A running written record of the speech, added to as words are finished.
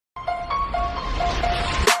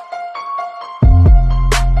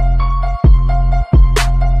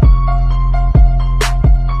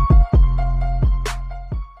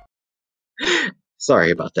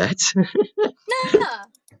Sorry about that. Nah,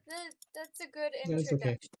 that's a good That's okay.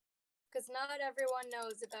 introduction. Because not everyone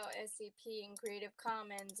knows about SCP and Creative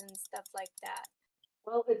Commons and stuff like that.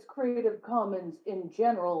 Well, it's Creative Commons in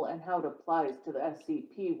general and how it applies to the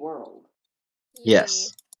SCP world.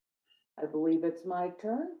 Yes. I believe it's my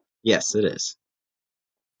turn. Yes, it is.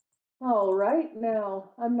 All right,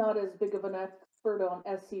 now, I'm not as big of an expert on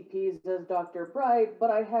SCPs as Dr. Bright,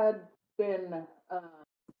 but I had been,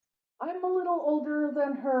 I'm a little older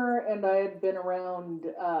than her, and I had been around,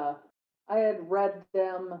 I had read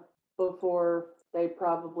them before they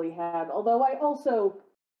probably had, although I also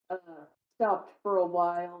stopped for a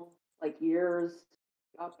while, like years,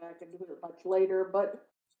 got back into it much later, but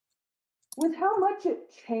with how much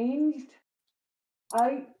it changed,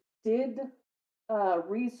 I did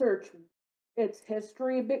research its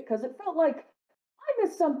history a bit because it felt like I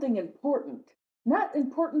missed something important. And that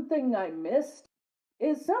important thing I missed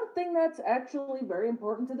is something that's actually very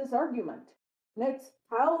important to this argument. And it's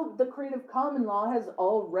how the Creative Commons law has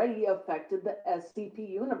already affected the SCP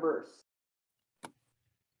universe.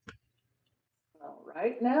 All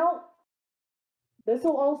right, now, this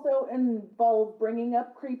will also involve bringing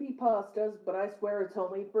up creepypastas, but I swear it's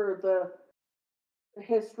only for the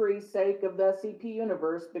history's sake of the SCP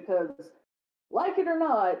universe, because, like it or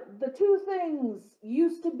not, the two things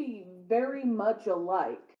used to be very much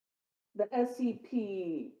alike. The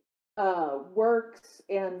SCP works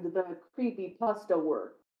and the creepypasta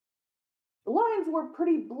work. The lines were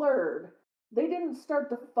pretty blurred. They didn't start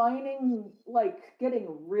defining, like, getting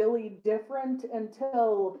really different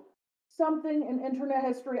until something in internet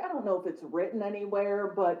history, I don't know if it's written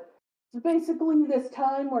anywhere, but it's basically this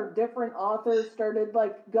time where different authors started,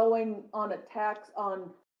 like, going on attacks on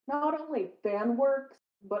not only fan works,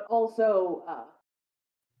 but also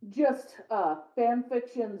just fan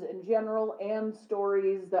fictions in general and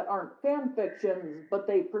stories that aren't fan fictions, but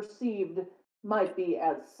they perceived might be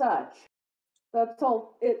as such. That's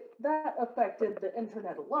all. That affected the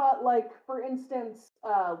internet a lot. Like, for instance,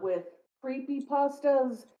 with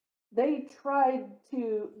creepypastas, they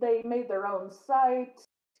made their own site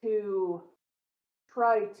to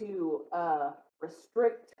try to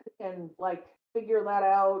restrict and, like, figure that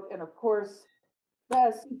out. And of course, the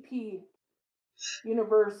SCP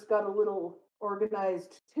universe got a little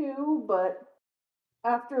organized too, but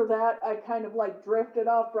after that, I kind of, like, drifted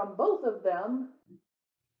off from both of them.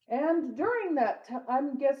 And during that time,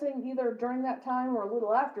 I'm guessing either during that time or a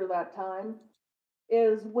little after that time,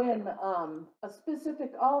 is when a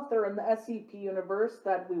specific author in the SCP universe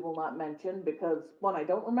that we will not mention because, one, I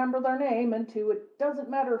don't remember their name, and two, it doesn't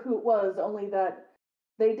matter who it was, only that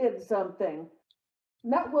they did something.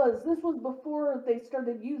 And this was before they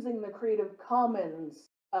started using the Creative Commons.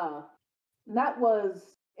 And that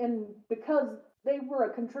was because they were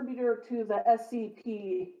a contributor to the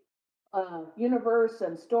SCP universe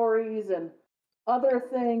and stories and other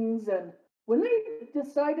things. And when they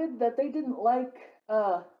decided that they didn't like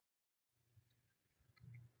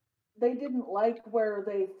where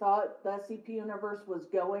they thought the SCP universe was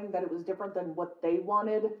going, that it was different than what they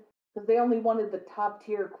wanted, because they only wanted the top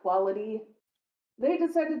tier quality, they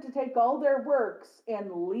decided to take all their works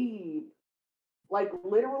and leave. Like,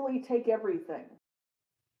 literally take everything.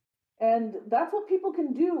 And that's what people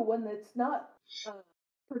can do when it's not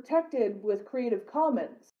protected with Creative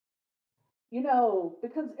Commons. You know,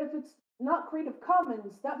 because if it's not Creative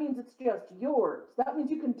Commons, that means it's just yours. That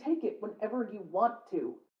means you can take it whenever you want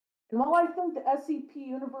to. And while I think the SCP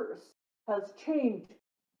universe has changed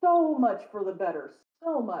so much for the better,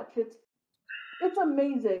 so much, it's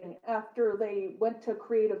amazing after they went to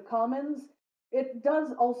Creative Commons. It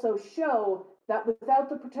does also show that without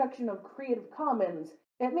the protection of Creative Commons,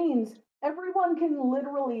 it means everyone can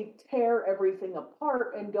literally tear everything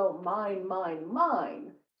apart and go mine, mine,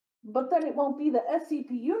 mine. But then it won't be the SCP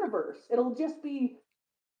universe. It'll just be,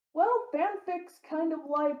 well, fanfics kind of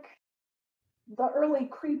like the early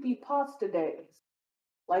creepypasta days,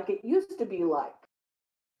 like it used to be like.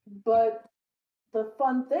 But the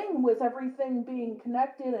fun thing with everything being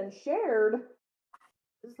connected and shared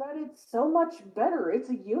is that it's so much better. It's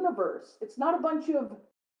a universe. It's not a bunch of,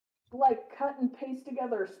 like, cut and paste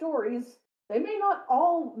together stories. They may not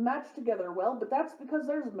all match together well, but that's because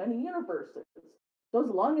there's many universes. So as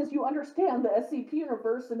long as you understand the SCP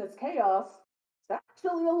universe and its chaos, it's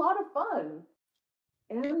actually a lot of fun.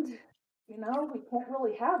 And, you know, we can't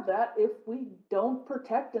really have that if we don't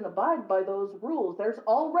protect and abide by those rules. There's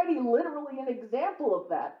already literally an example of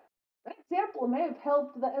that. That example may have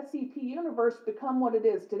helped the SCP universe become what it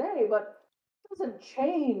is today, but it doesn't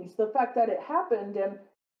change the fact that it happened. And,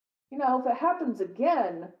 you know, if it happens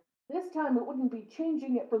again, this time it wouldn't be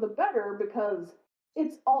changing it for the better, because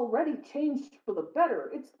it's already changed for the better.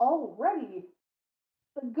 It's already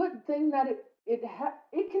a good thing that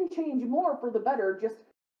it can change more for the better. Just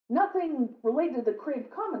nothing related to the Creative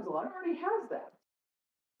Commons law. It already has that.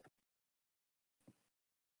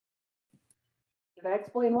 Did I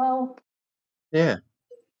explain well? Yeah.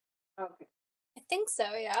 Okay. I think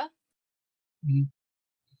so, yeah.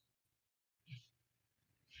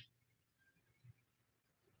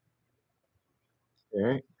 All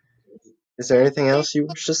right. Is there anything else you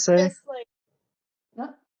wish to say? Just like,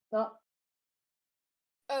 No, no,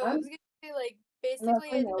 oh, I I'm was gonna say, like, basically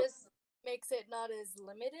nothing it else. just makes it not as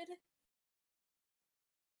limited.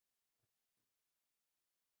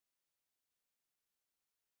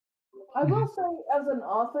 I will say, as an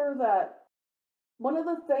author, that one of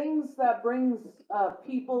the things that brings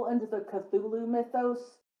people into the Cthulhu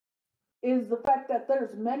mythos is the fact that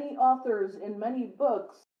there's many authors in many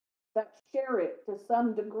books that share it to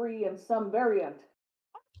some degree and some variant.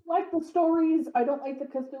 I like the stories. I don't like the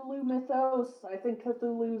Cthulhu mythos. I think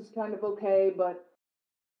Cthulhu's kind of okay, but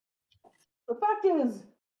the fact is,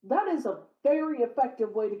 that is a very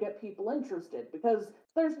effective way to get people interested because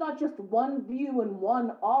there's not just one view and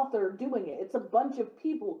one author doing it. It's a bunch of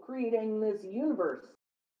people creating this universe.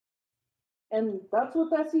 And that's what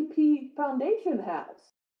the SCP Foundation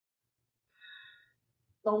has.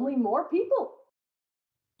 Only more people.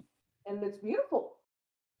 And it's beautiful.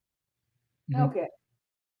 Okay.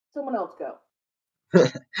 Someone else go.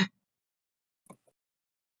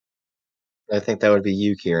 I think that would be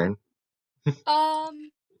you, Kiran.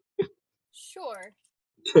 Sure.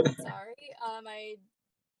 Sorry. I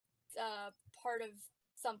part of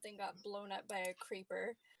something got blown up by a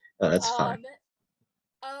creeper. That's fine.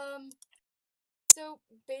 So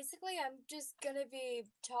basically I'm just gonna be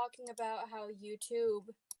talking about how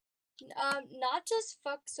YouTube not just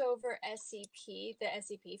fucks over SCP, the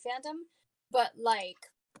SCP fandom, but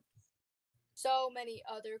like so many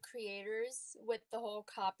other creators with the whole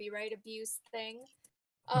copyright abuse thing.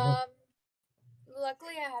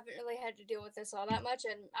 Luckily I haven't really had to deal with this all that much,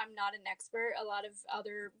 and I'm not an expert. A lot of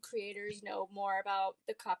other creators know more about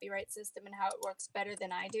the copyright system and how it works better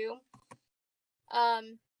than I do.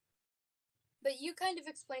 But you kind of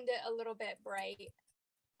explained it a little bit, Bright.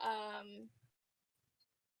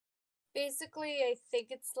 Basically I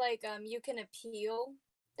think it's like you can appeal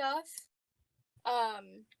stuff.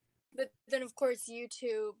 But then of course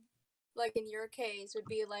YouTube, like in your case, would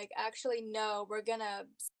be like, actually no, we're gonna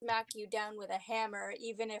smack you down with a hammer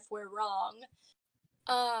even if we're wrong.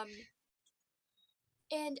 And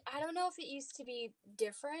I don't know if it used to be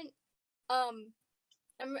different. I'm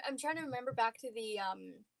trying to remember back to the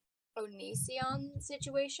Onision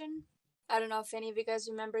situation. I don't know if any of you guys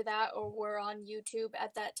remember that or were on YouTube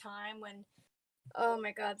at that time when, oh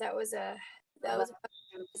my god, that was a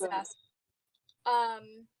disaster.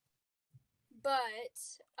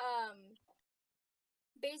 But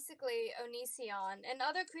basically Onision and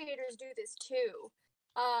other creators do this too.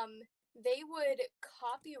 They would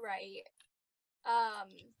copyright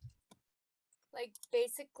like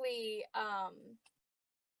basically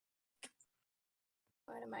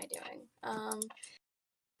what am I doing?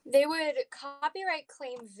 They would copyright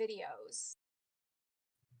claim videos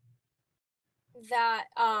that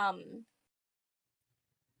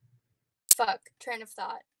train of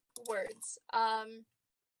thought, words.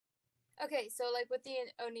 Okay, so like with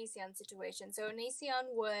the Onision situation, so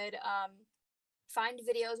Onision would find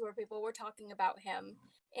videos where people were talking about him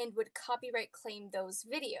and would copyright claim those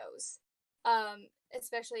videos,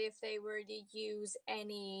 especially if they were to use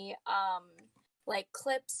any like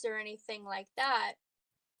clips or anything like that.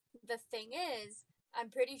 The thing is, I'm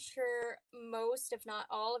pretty sure most, if not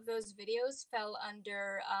all, of those videos fell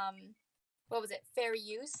under what was it, fair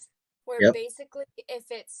use, where Yep. basically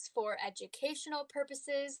if it's for educational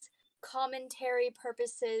purposes, commentary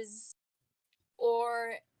purposes,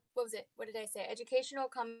 or what was it? What did I say? Educational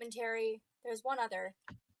commentary. There's one other.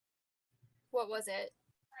 What was it?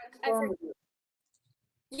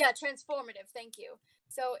 Yeah, transformative. Thank you.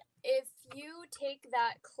 So if you take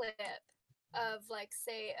that clip of, like,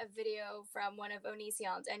 say, a video from one of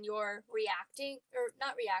Onision's and you're reacting, or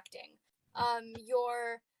not reacting,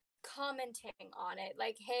 you're commenting on it,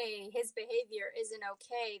 like, hey, his behavior isn't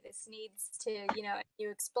okay, this needs to, you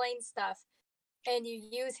explain stuff, and you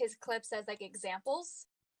use his clips as, like, examples,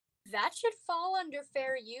 that should fall under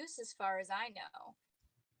fair use as far as I know.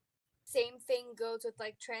 Same thing goes with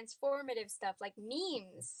like transformative stuff, like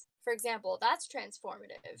memes, for example. That's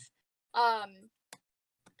transformative.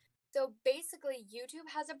 So basically, YouTube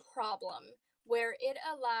has a problem where it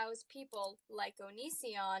allows people like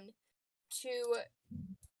Onision to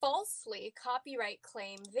falsely copyright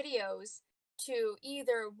claim videos to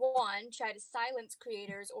either one, try to silence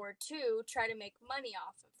creators, or two, try to make money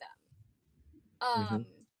off of them.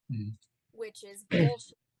 Which is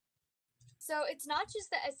bullshit. So it's not just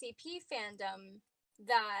the SCP fandom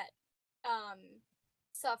that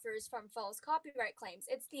suffers from false copyright claims.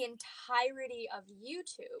 It's the entirety of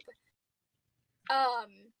YouTube.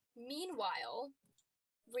 Meanwhile,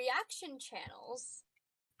 reaction channels,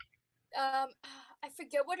 I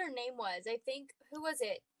forget what her name was. I think, who was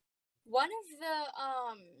it? One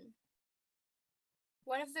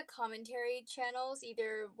of the commentary channels,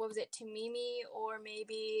 either, what was it, Tamimi, or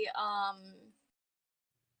maybe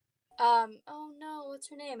oh no, what's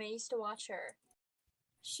her name? I used to watch her.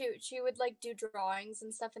 Shoot, she would like do drawings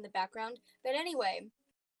and stuff in the background. But anyway,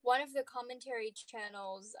 one of the commentary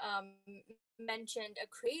channels mentioned a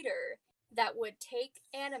creator that would take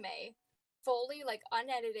anime, fully like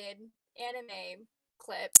unedited anime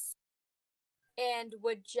clips, and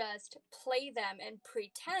would just play them and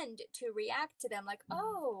pretend to react to them like,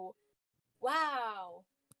 oh, wow,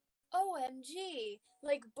 OMG.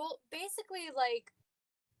 Like, basically, like,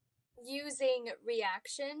 using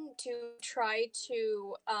reaction to try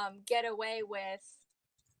to get away with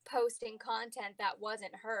posting content that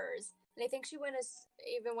wasn't hers. And I think she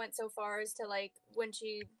even went so far as to, like, when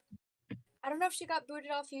she, I don't know if she got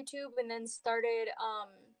booted off YouTube and then started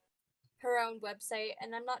her own website,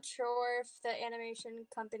 and I'm not sure if the animation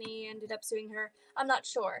company ended up suing her. I'm not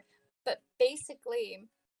sure. But basically,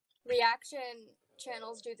 reaction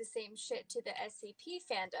channels do the same shit to the SCP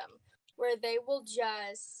fandom, where they will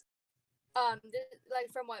just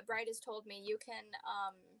like, from what Bright has told me, you can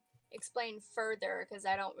explain further because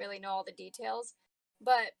I don't really know all the details.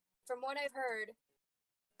 But from what I've heard,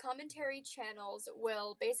 commentary channels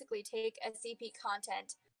will basically take SCP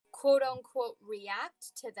content, quote unquote,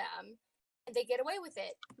 react to them, and they get away with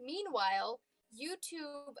it. Meanwhile,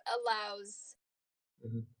 YouTube allows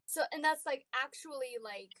so, and that's like actually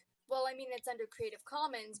like, well, I mean, it's under Creative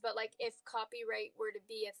Commons, but like if copyright were to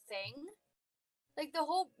be a thing, like the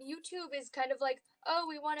whole YouTube is kind of like, oh,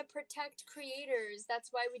 we want to protect creators. That's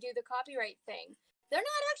why we do the copyright thing. They're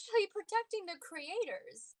not actually protecting the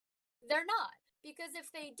creators. They're not. Because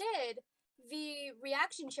if they did, the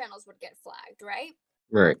reaction channels would get flagged, right?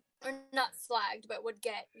 Right. Or not flagged, but would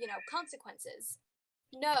get, consequences.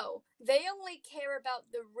 No, they only care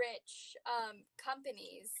about the rich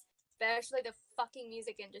companies, especially the fucking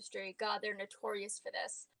music industry. God, they're notorious for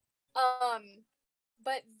this.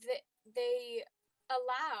 But they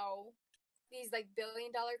allow these like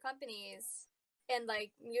billion-dollar companies and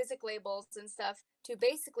like music labels and stuff to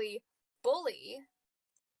basically bully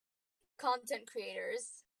content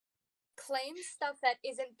creators, claim stuff that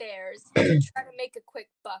isn't theirs, and try to make a quick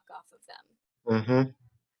buck off of them.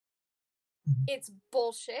 It's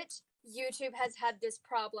bullshit. YouTube has had this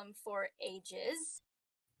problem for ages.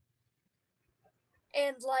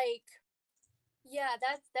 And like, yeah,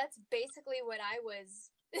 that's basically what I was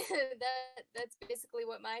that's basically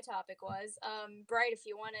what my topic was. Bright, if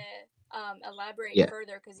you want to elaborate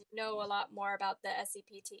further, because you know a lot more about the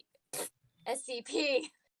SCP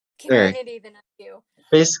community than I do.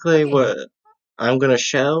 Basically, what I'm gonna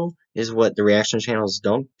show is what the reaction channels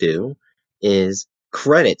don't do, is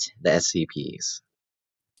credit the SCPs.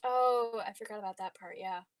 Oh, I forgot about that part,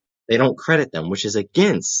 yeah. They don't credit them, which is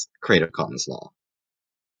against Creative Commons law.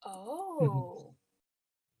 Oh.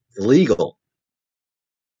 Illegal.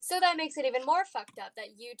 So that makes it even more fucked up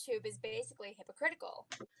that YouTube is basically hypocritical.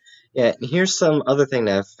 Yeah, and here's some other thing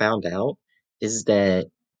that I've found out, is that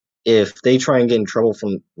if they try and get in trouble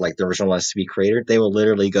from like the original SCP creator, they will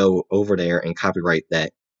literally go over there and copyright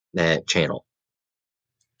that channel.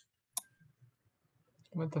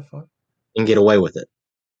 What the fuck? And get away with it.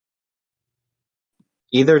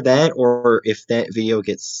 Either that, or if that video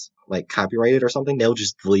gets like copyrighted or something, they'll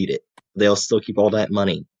just delete it. They'll still keep all that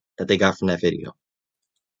money that they got from that video.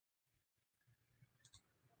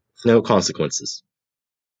 No consequences.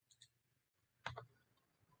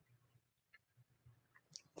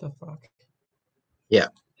 The fuck? Yeah.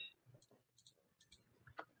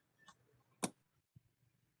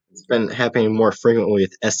 It's been happening more frequently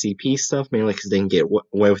with SCP stuff, mainly because they can get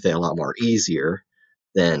away with it a lot more easier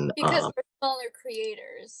than... Because we're smaller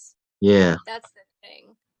creators. Yeah. That's the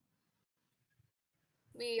thing.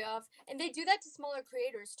 And they do that to smaller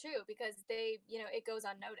creators too, because they, it goes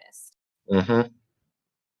unnoticed.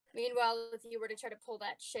 Meanwhile, if you were to try to pull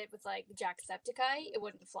that shit with like Jacksepticeye, it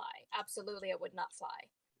wouldn't fly. Absolutely, it would not fly.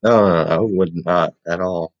 No, I would not at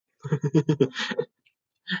all.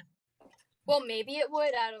 Well, maybe it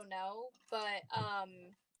would, I don't know, but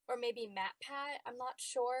or maybe MatPat, I'm not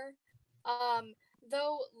sure.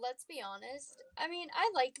 Though, let's be honest. I mean,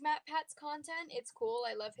 I like MatPat's content. It's cool.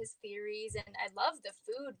 I love his theories, and I love the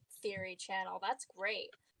food theory channel. That's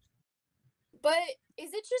great. But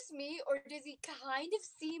is it just me, or does he kind of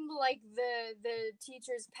seem like the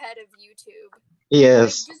teacher's pet of YouTube? Like,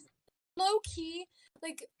 Yes. just low key,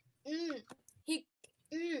 like, he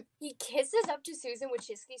he kisses up to Susan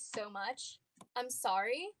Wojcicki so much. I'm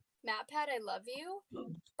sorry, MatPat, I love you,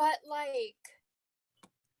 but like,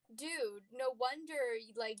 dude, no wonder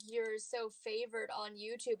like you're so favored on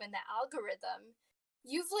YouTube and the algorithm.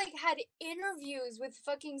 You've like had interviews with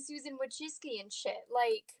fucking Susan Wojcicki and shit.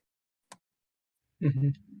 Like,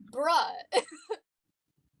 bruh. If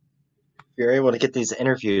you're able to get these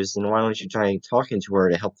interviews, then why don't you try talking to her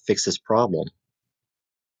to help fix this problem?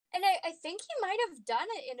 And I think he might have done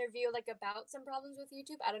an interview like about some problems with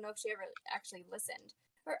YouTube. I don't know if she ever actually listened.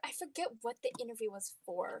 Or I forget what the interview was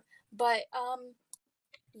for. But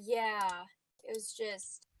yeah. It was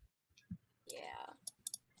just yeah.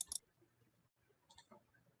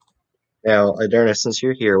 Now, Aderna, since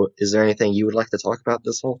you're here, is there anything you would like to talk about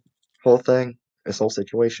this whole thing? This whole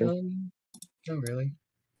situation? No, really.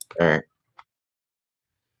 Alright.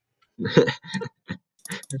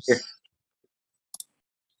 Here.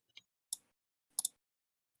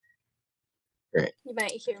 Right. You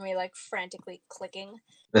might hear me like frantically clicking.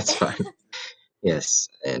 That's fine. Yes,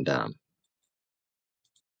 and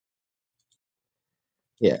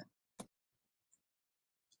yeah.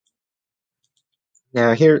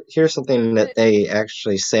 Now here's something that they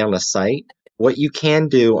actually say on the site. What you can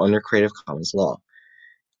do under Creative Commons law.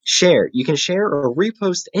 Share. You can share or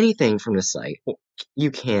repost anything from the site.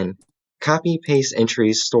 You can copy, paste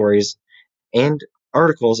entries, stories, and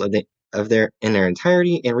articles in their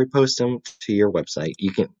entirety and repost them to your website.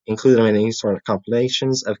 You can include them in any sort of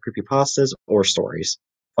compilations of creepypastas or stories.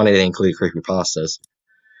 Funny they include creepypastas.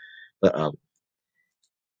 But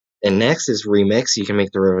and next is remix. You can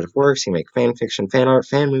make derivative works, you can make fan fiction, fan art,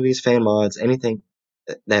 fan movies, fan mods, anything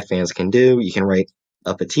that fans can do. You can write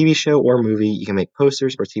up a TV show or movie. You can make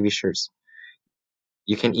posters or TV shirts.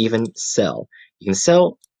 You can even sell. You can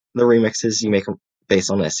sell the remixes you make them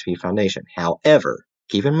based on the SCP Foundation. However,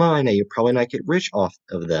 keep in mind that you'll probably not get rich off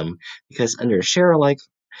of them because under share alike,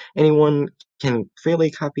 anyone can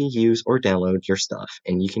freely copy, use, or download your stuff,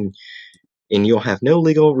 and you'll have no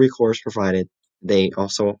legal recourse provided they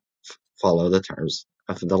also follow the terms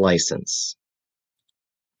of the license.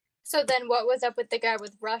 So then what was up with the guy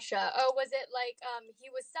with Russia? Oh, was it like he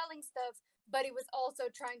was selling stuff, but he was also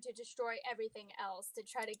trying to destroy everything else to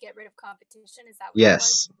try to get rid of competition? Is that what it was?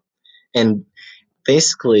 Yes. And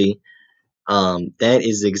basically, that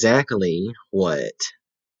is exactly what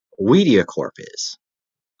Wedia Corp is.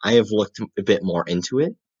 I have looked a bit more into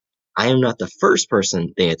it. I am not the first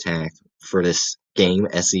person they attacked for this game,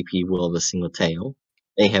 SCP Will of the Single Tail.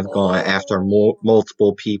 They have gone after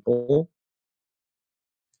multiple people,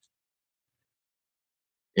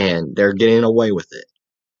 and they're getting away with it,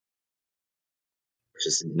 which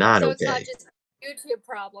is not So okay. it's not just a YouTube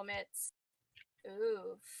problem, it's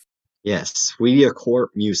oof. Yes, Wedia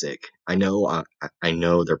Corp Music. I know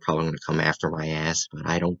they're probably going to come after my ass, but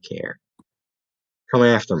I don't care. Come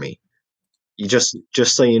after me. You just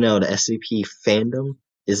so you know, the SCP fandom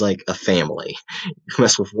is like a family. You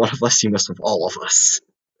mess with one of us, you mess with all of us.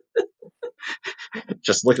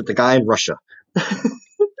 Just look at the guy in Russia.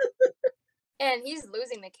 And he's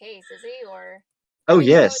losing the case, is he? Or Oh, I mean,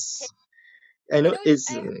 yes. I know I heard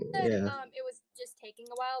that yeah. it was just taking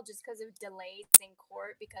a while just because of delays in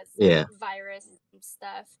court because Yeah. virus and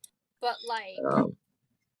stuff. But like,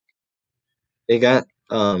 They got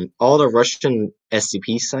all the Russian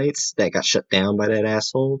SCP sites that got shut down by that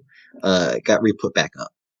asshole got re-put back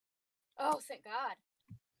up. oh, thank God.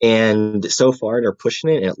 And so far they're pushing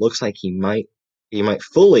it, and it looks like he might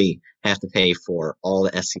fully have to pay for all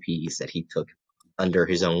the SCPs that he took under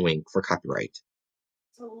his own wing for copyright.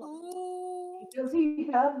 Ooh. Does he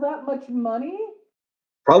have that much money?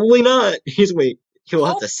 Probably not. He'll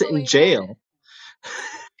have to sit in Hopefully jail.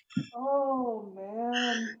 Oh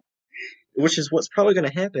man. Which is what's probably going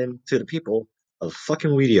to happen to the people of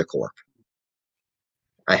fucking Wedia Corp.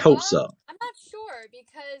 I hope so. I'm not sure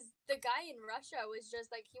because the guy in Russia was just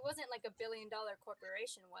like, he wasn't like $1 billion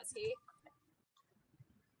corporation, was he?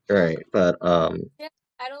 Right, but Yeah,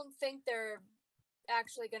 I don't think they're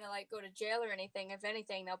actually gonna like go to jail or anything. If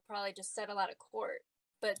anything, they'll probably just settle out of court,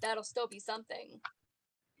 but that'll still be something.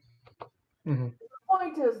 Mm-hmm. The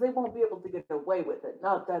point is, they won't be able to get away with it.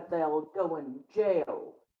 Not that they'll go in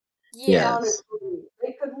jail. Yeah. Honestly,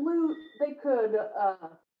 they could loot. They could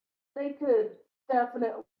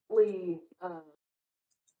definitely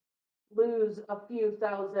lose a few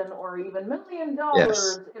thousand or even $1 million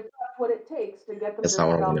Yes. if that's what it takes to get them That's to not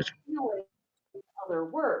what I stop wanted. stealing other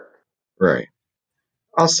work. Right.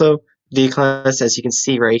 Also, D-Class, as you can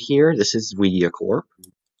see right here, this is Media Corp.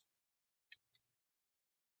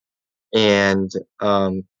 And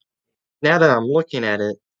now that I'm looking at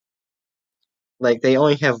it, like, they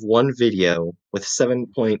only have one video with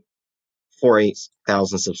 7.48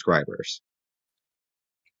 thousand subscribers.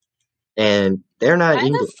 And they're not Why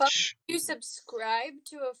the fuck English. do you subscribe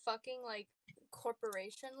to a fucking, like,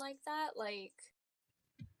 corporation like that? Like,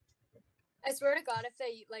 I swear to God, if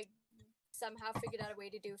they, like, somehow figured out a way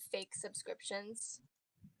to do fake subscriptions.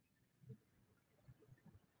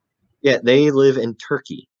 Yeah, they live in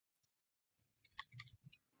Turkey.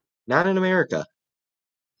 Not in America.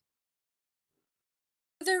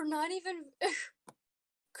 They're not even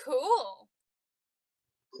cool.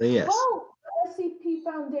 So yes. Well, the SCP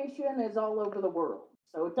Foundation is all over the world,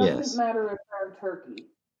 so it doesn't Yes. matter if they're in Turkey.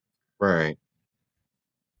 Right.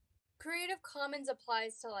 Creative Commons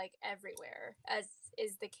applies to, like, everywhere, as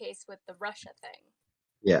is the case with the Russia thing.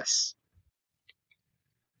 Yes.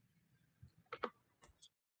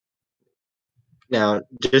 Now,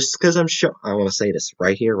 just because I want to say this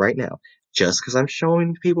right here, right now. Just because I'm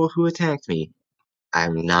showing people who attacked me,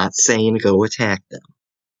 I'm not saying go attack them.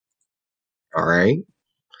 Alright?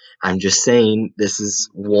 I'm just saying this is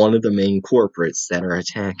one of the main corporates that are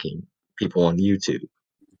attacking people on YouTube.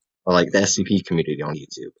 Or like the SCP community on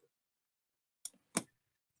YouTube.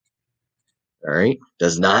 Alright?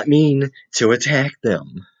 Does not mean to attack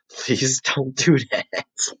them. Please don't do that.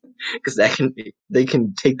 Because they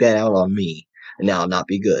can take that out on me. And that'll not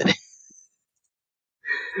be good.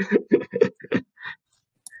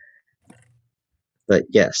 But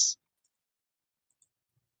yes.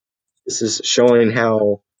 This is showing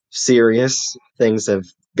how serious things have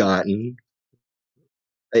gotten.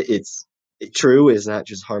 It's true, it's not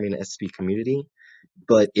just harming the SCP community,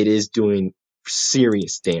 but it is doing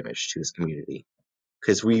serious damage to this community.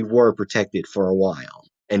 Because we were protected for a while,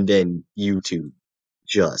 and then YouTube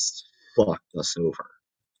just fucked us over.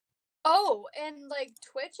 Oh, and, like,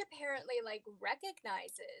 Twitch apparently, like,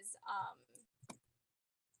 recognizes,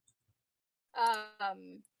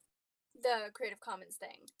 the Creative Commons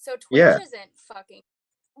thing. So Twitch Yeah. isn't fucking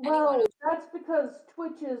Well, anyone. that's because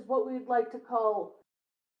Twitch is what we'd like to call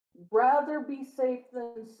rather be safe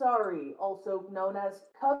than sorry, also known as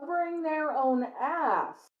covering their own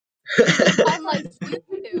ass. Unlike YouTube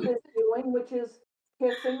YouTube. is doing, which is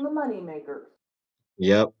kissing the moneymakers.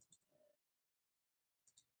 Yep.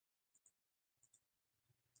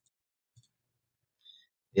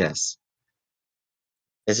 Yes.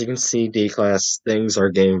 As you can see, D-Class, things are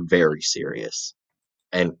getting very serious.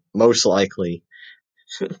 And most likely,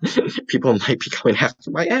 people might be coming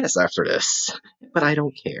after my ass after this. But I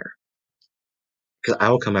don't care. Because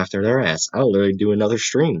I'll come after their ass. I'll literally do another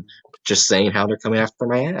stream just saying how they're coming after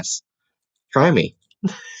my ass. Try me.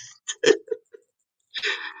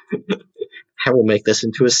 I will make this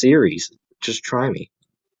into a series. Just try me.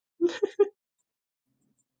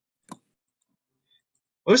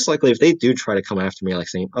 Most likely, if they do try to come after me, like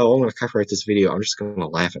saying, "Oh, I'm going to copyright this video," I'm just going to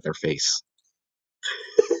laugh at their face.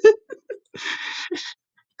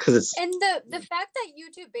 Because it's And the fact that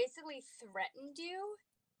YouTube basically threatened you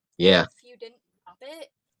yeah. if you didn't stop it,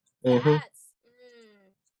 Mm-hmm. that's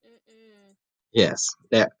Yes.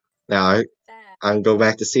 That now that. I'll go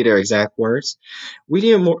back to see their exact words.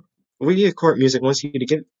 Media Court Music wants to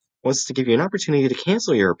give you an opportunity to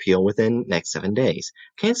cancel your appeal within next 7 days.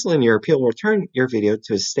 Canceling your appeal will return your video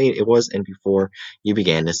to the state it was in before you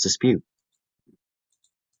began this dispute.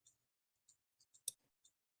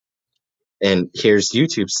 And here's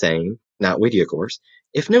YouTube saying, not Widia, of course,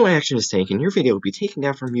 if no action is taken, your video will be taken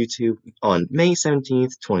down from YouTube on May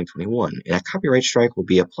 17th, 2021, and a copyright strike will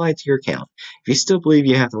be applied to your account. If you still believe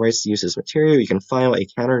you have the rights to use this material, you can file a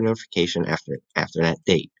counter notification after that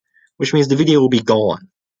date, which means the video will be gone.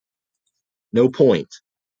 No point.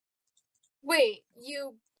 Wait,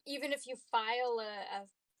 even if you file a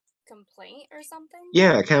complaint or something?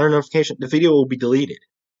 Yeah, a counter notification. The video will be deleted.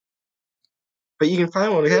 But you can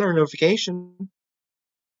file a counter notification.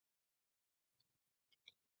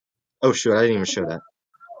 Oh, shoot, I didn't even show that.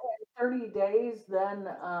 30 days, then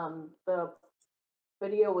the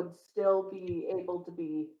video would still be able to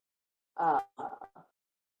be,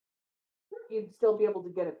 you'd still be able to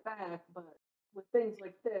get it back, but with things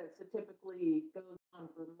like this, it typically goes on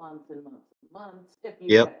for months and months and months if you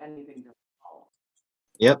Yep. get anything to solve.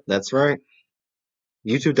 Yep, that's right.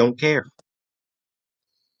 YouTube don't care.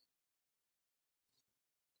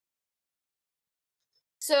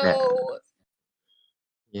 So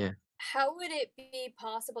Yeah. how would it be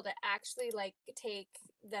possible to actually like take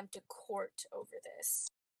them to court over this?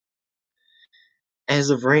 As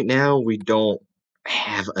of right now, we don't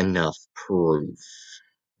have enough proof.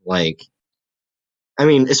 Like, I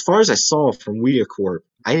mean, as far as I saw from WediaCorp,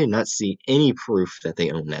 I did not see any proof that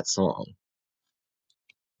they own that song.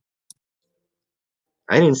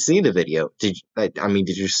 I didn't see the video. I mean,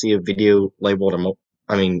 did you see a video labeled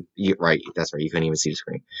I mean, right, that's right, you couldn't even see the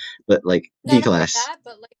screen. But, like, Not only D-Class. that,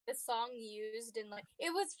 but like the song used in like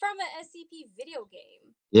it was from a SCP video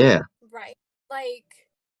game. Yeah. Right. Like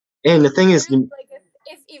And the thing is, like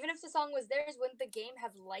if even if the song was theirs, wouldn't the game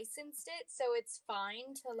have licensed it? So it's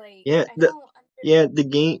fine to like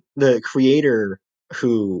the creator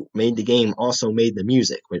who made the game also made the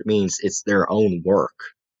music, which means it's their own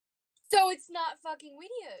work. So it's not fucking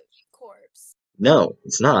WediaCorp. No,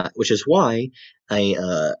 it's not, which is why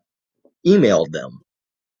I emailed them,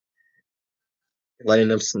 letting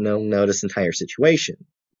them know this entire situation.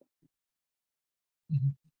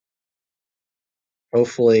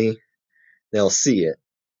 Hopefully, they'll see it.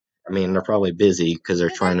 I mean, they're probably busy because they're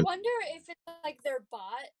trying to. I wonder if it's like their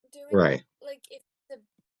bot doing Right. like if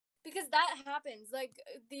because that happens. Like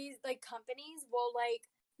these like companies will like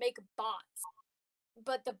make bots,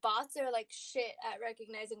 but the bots are like shit at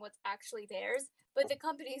recognizing what's actually theirs. But the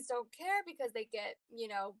companies don't care because they get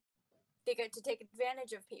they get to take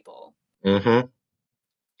advantage of people. Mm-hmm.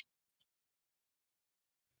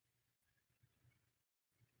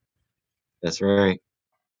 That's right.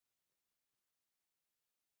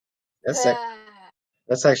 That's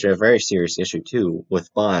actually a very serious issue too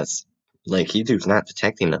with bots. Like YouTube's not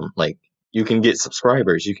detecting them. Like you can get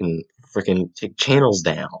subscribers, you can freaking take channels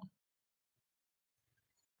down.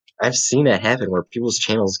 I've seen that happen where people's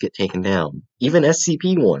channels get taken down, even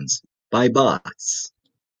SCP ones, by bots.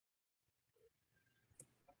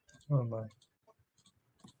 Oh my.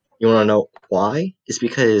 You want to know why? It's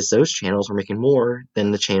because those channels were making more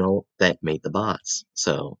than the channel that made the bots.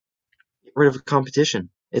 So, get rid of the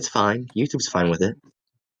competition. It's fine. YouTube's fine with it.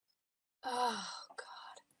 Oh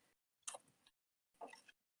god.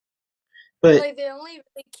 But like they only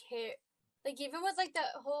really care. Like even with like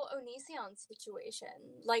that whole Onision situation,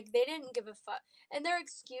 like they didn't give a fuck, and their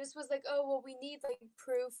excuse was like, "Oh well, we need like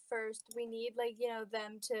proof first. We need like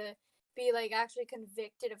them to be like actually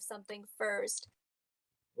convicted of something first."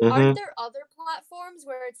 Aren't there other platforms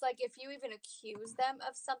where it's like if you even accuse them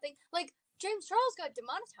of something, like James Charles got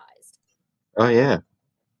demonetized, oh yeah,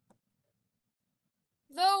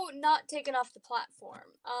 though not taken off the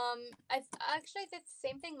platform. I actually think the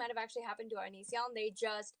same thing might have actually happened to Onision. They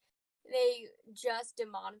just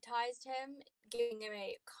demonetized him, giving him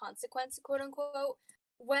a consequence, quote unquote,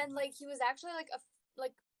 when like he was actually like a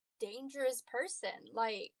like dangerous person.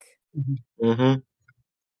 Like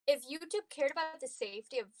if YouTube cared about the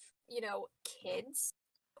safety of kids,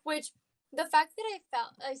 which the fact that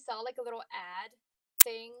I saw like a little ad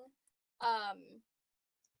thing,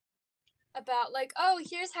 about like, oh,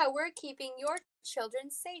 here's how we're keeping your children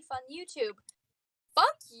safe on YouTube.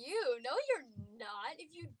 Fuck you. No, you're not.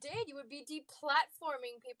 If you did, you would be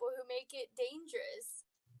deplatforming people who make it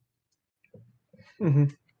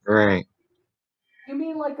dangerous. Right. You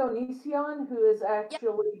mean like Onision, who has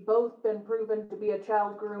actually both been proven to be a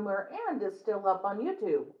child groomer and is still up on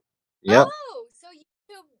YouTube? Yep. Oh, so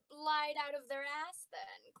YouTube lied out of their ass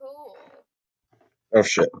then. Cool. Oh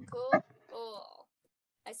shit. Cool.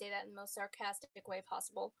 I say that in the most sarcastic way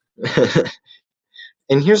possible.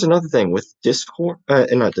 And here's another thing with Discord,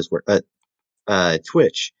 not Discord,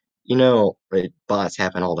 Twitch. Bots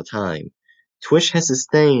happen all the time. Twitch has this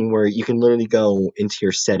thing where you can literally go into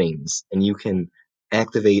your settings and you can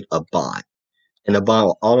activate a bot, and the bot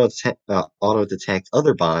will auto detect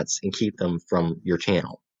other bots and keep them from your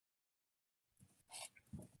channel.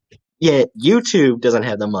 Yet YouTube doesn't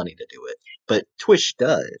have the money to do it, but Twitch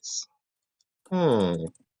does.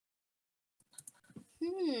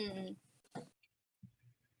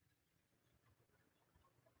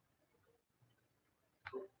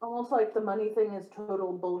 Almost like the money thing is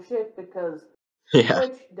total bullshit because Yeah.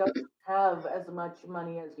 Twitch doesn't have as much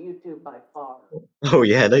money as YouTube by far. Oh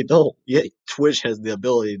yeah, they don't. Yeah, Twitch has the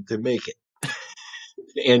ability to make it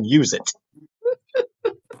and use it.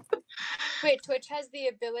 Wait, Twitch has the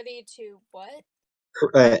ability to what?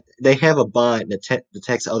 They have a bot that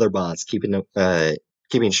detects other bots, keeping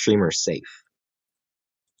streamers safe.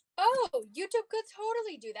 Oh, YouTube could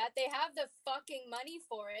totally do that. They have the fucking money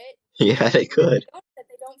for it. Yeah, they could.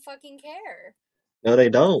 They don't fucking care. No, they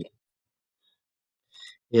don't.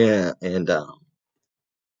 Yeah, and they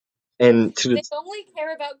only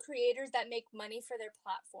care about creators that make money for their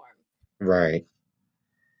platform. Right.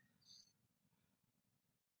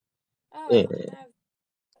 Oh, I Yeah. don't have.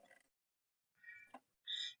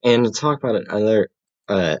 And to talk about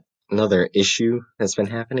another issue that's been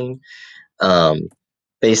happening,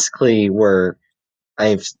 basically where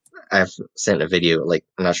I've I've sent a video, like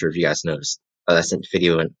I'm not sure if you guys noticed, I sent a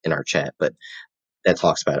video in our chat, but that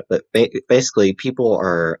talks about it. But basically, people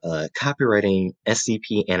are copywriting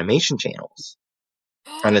SCP animation channels,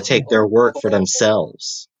 trying to take their work for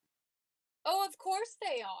themselves. Oh, of course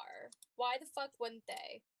they are. Why the fuck wouldn't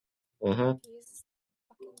they? Mm-hmm. These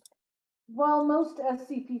fucking. While most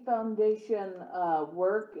SCP Foundation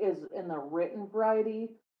work is in the written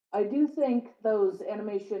variety, I do think those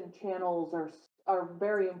animation channels are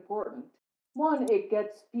very important. One, it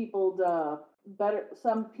gets people to better.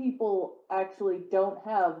 Some people actually don't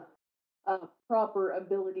have proper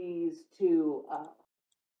abilities to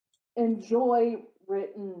enjoy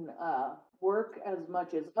written work as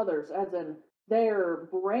much as others, as in their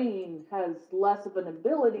brain has less of an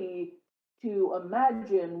ability to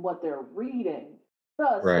imagine what they're reading.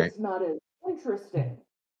 Thus, Right. it's not as interesting.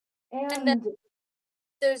 And then And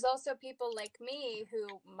there's also people like me who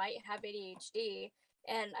might have ADHD,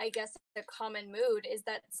 and I guess the common mood is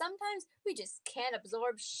that sometimes we just can't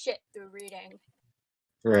absorb shit through reading.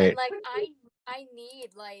 Right. And like I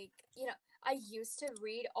need like, I used to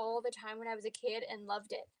read all the time when I was a kid and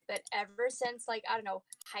loved it. But ever since like, I don't know,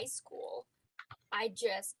 high school, I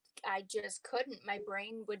just couldn't. My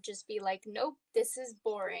brain would just be like, "Nope, this is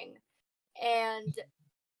boring." And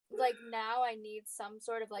like now I need some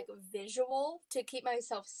sort of like visual to keep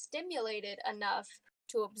myself stimulated enough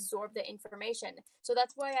to absorb the information. So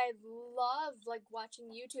that's why I love like watching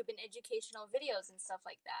YouTube and educational videos and stuff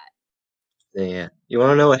like that. Yeah. You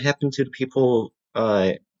want to know what happened to the people,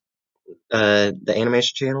 the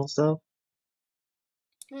animation channels though?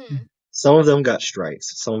 Some of them got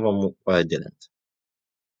strikes. Some of them didn't.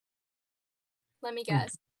 Let me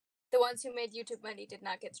guess. The ones who made YouTube money did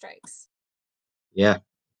not get strikes. Yeah.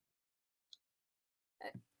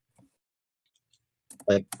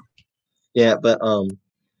 Like, yeah, but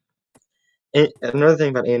another thing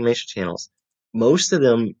about animation channels, most of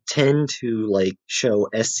them tend to like show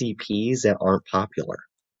SCPs that aren't popular.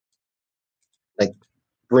 Like,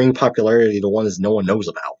 bring popularity to ones no one knows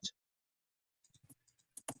about.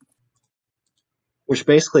 Which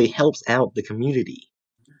basically helps out the community.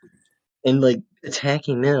 And like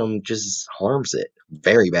attacking them just harms it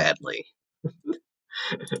very badly.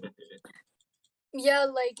 Yeah,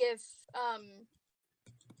 like if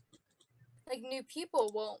like new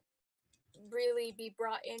people won't really be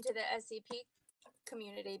brought into the SCP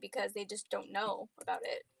community because they just don't know about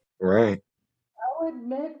it. Right. I'll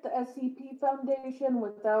admit the SCP Foundation,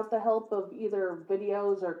 without the help of either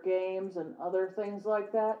videos or games and other things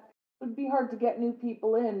like that, would be hard to get new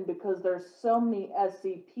people in because there's so many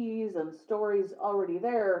SCPs and stories already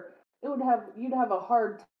there. You'd have a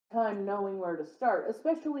hard time knowing where to start,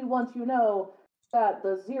 especially once you know that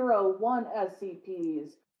the 0-1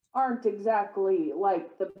 SCPs aren't exactly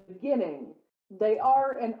like the beginning. They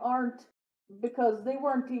are and aren't because they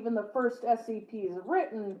weren't even the first SCPs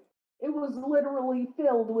written. It was literally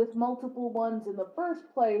filled with multiple ones in the first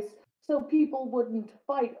place, so people wouldn't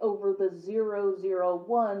fight over the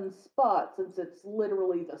 0-1 spot since it's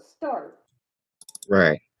literally the start.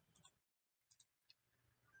 Right.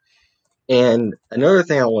 And another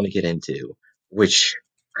thing I want to get into, which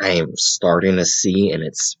I am starting to see, and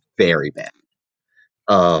it's very bad.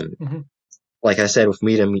 Like I said with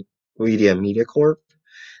Media Corp,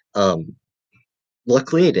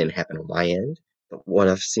 luckily it didn't happen on my end, but what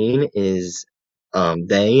I've seen is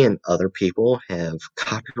they and other people have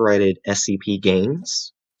copyrighted SCP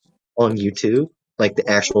games on YouTube, like the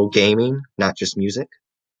actual gaming, not just music.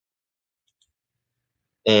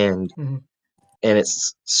 And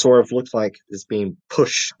it's sort of looked like it's being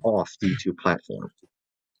pushed off the YouTube platform.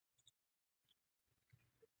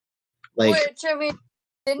 Like, Which I mean,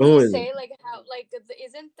 didn't oh, he say like how like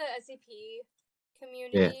isn't the SCP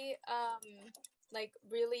community like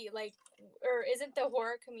really like, or isn't the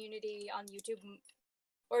horror community on YouTube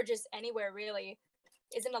or just anywhere really,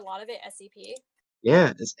 isn't a lot of it SCP?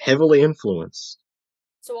 yeah, it's heavily influenced.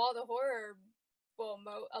 So all the horror, well,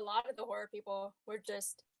 a lot of the horror people were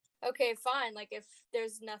just, okay, fine. Like if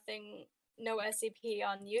there's no SCP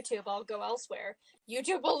on YouTube, I'll go elsewhere.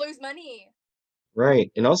 YouTube will lose money.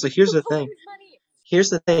 Right. And also, here's the thing. Here's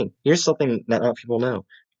something that not people know.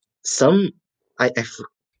 Some, I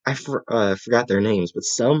forgot their names, but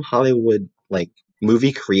some Hollywood, like,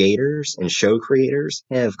 movie creators and show creators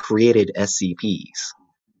have created SCPs.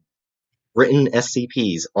 Written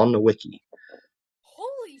SCPs on the wiki.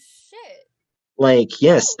 Holy shit. Like,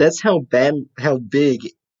 yes, that's how big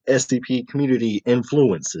SCP community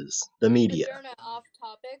influences the media. Moderna off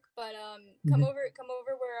topic, but Mhm. come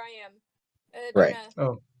over where I am. Right. Moderna,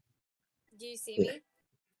 Oh, do you see Yeah. me?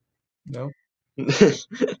 no.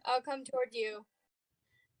 I'll come toward you.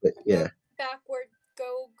 But yeah. No, backward.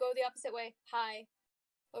 Go the opposite way. Hi.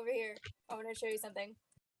 Over here. I want to show you something.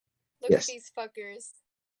 Look Yes. at these fuckers.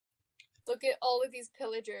 Look at all of these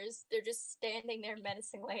pillagers. They're just standing there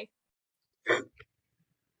menacingly.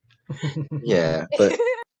 Yeah, but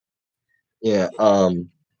yeah,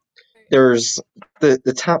 there's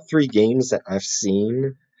the top 3 games that I've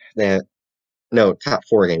seen top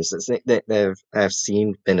 4 games that I've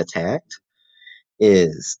seen been attacked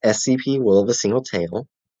is SCP Will of a Single Tail,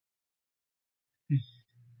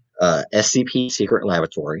 SCP Secret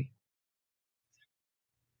Laboratory,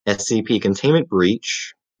 SCP Containment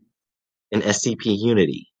Breach, and SCP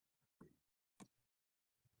Unity.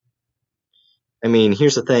 I mean,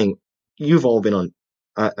 here's the thing. You've all been on...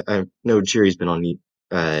 I know Jiri's been on...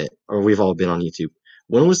 or we've all been on YouTube.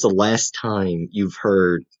 When was the last time you've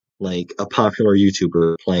heard, like, a popular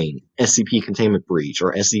YouTuber playing SCP Containment Breach,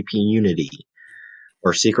 or SCP Unity,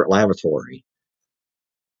 or Secret Laboratory?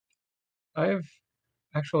 I've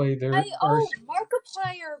actually there are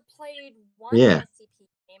Markiplier played one Yeah. SCP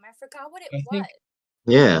game. I forgot what it I was. think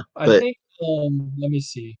Yeah, I but think let me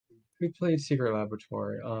see. Who played Secret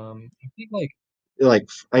Laboratory? I think like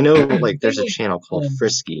I know I like there's a think channel called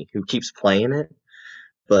Frisky who keeps playing it,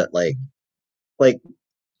 but like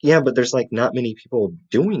yeah, but there's like not many people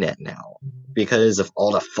doing that now because of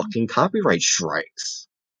all the fucking copyright strikes.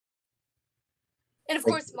 And of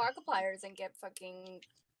Like- course, Markiplier doesn't get fucking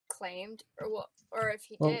claimed, or if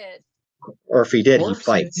he Well, did. Or if he did, Corpse, he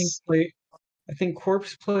fights. I think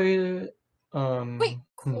Corpse played it. Wait,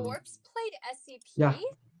 Corpse played SCP? Yeah.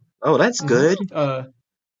 Oh, that's good.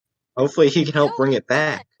 Hopefully he can help No, bring it when?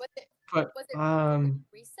 back. But Was it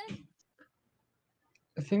recent?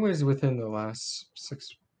 I think it was within the last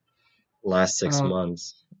 6 Last 6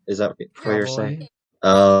 months. Is that what you're Probably. saying? He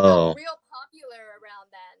Oh, got real popular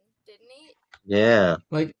around then, didn't he? yeah.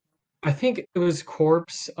 Like, I think it was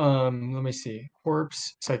Corpse. Let me see.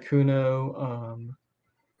 Corpse, Saikuno.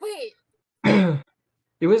 Wait,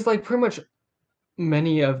 It was like pretty much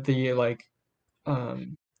many of the like.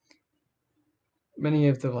 Many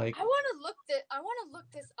of the like. I want to look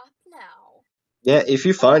this up now. Yeah, if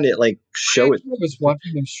you find it, like, show it. I was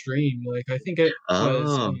watching them stream. Like, I think it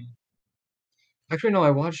was. Oh. Actually, no,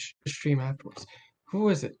 I watched the stream afterwards. Who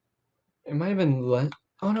was it? It might have been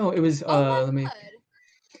Oh no, it was. Let me. God.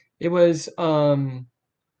 It was.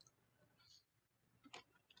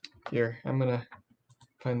 Here, I'm gonna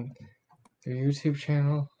find their YouTube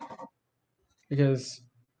channel because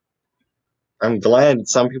I'm glad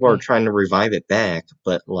some people are trying to revive it back,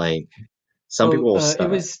 but like some people will stop.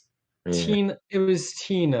 It was Yeah. It was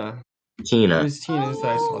Tina. Tina. It was Tina that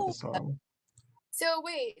I saw the song. So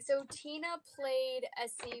wait, so Tina played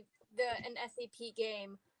an SCP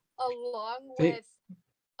game along with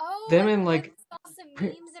them and like I saw some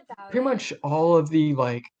memes about pretty it. much all of the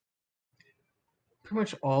like pretty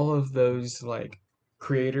much all of those like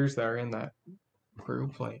creators that are in that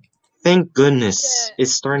group, like Thank goodness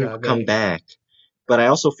it's starting to come back. But I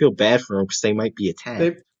also feel bad for them because they might be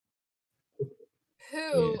attacked.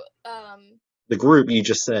 Who? The group you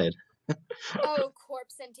just said. Oh,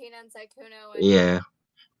 Corpse and Tina and Saikuno. Yeah.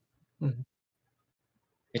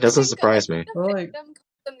 It doesn't surprise me. Like them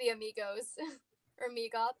the amigos or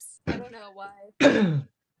migops. I don't know why.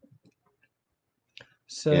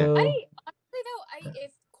 So honestly though,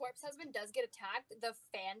 if Corpse Husband does get attacked, the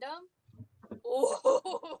fandom.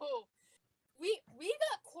 Oh, we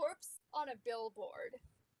got Corpse on a billboard.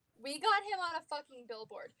 We got him on a fucking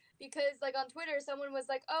billboard because, like, on Twitter, someone was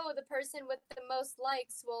like, "Oh, the person with the most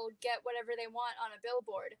likes will get whatever they want on a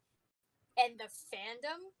billboard," and the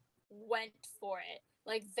fandom went for it.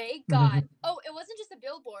 Like, they got it wasn't just a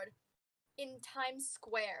billboard in Times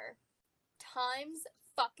Square. Times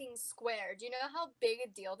fucking Square. Do you know how big a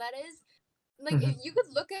deal that is? Like, if you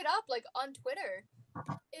could look it up, like, on Twitter,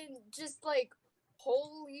 and just like,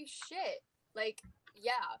 holy shit, like,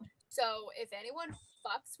 yeah. So if anyone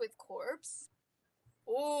fucks with Corpse,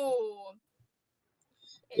 ooh,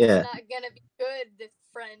 it's not gonna be good,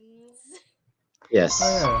 friends. Yes.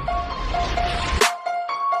 Oh, yeah.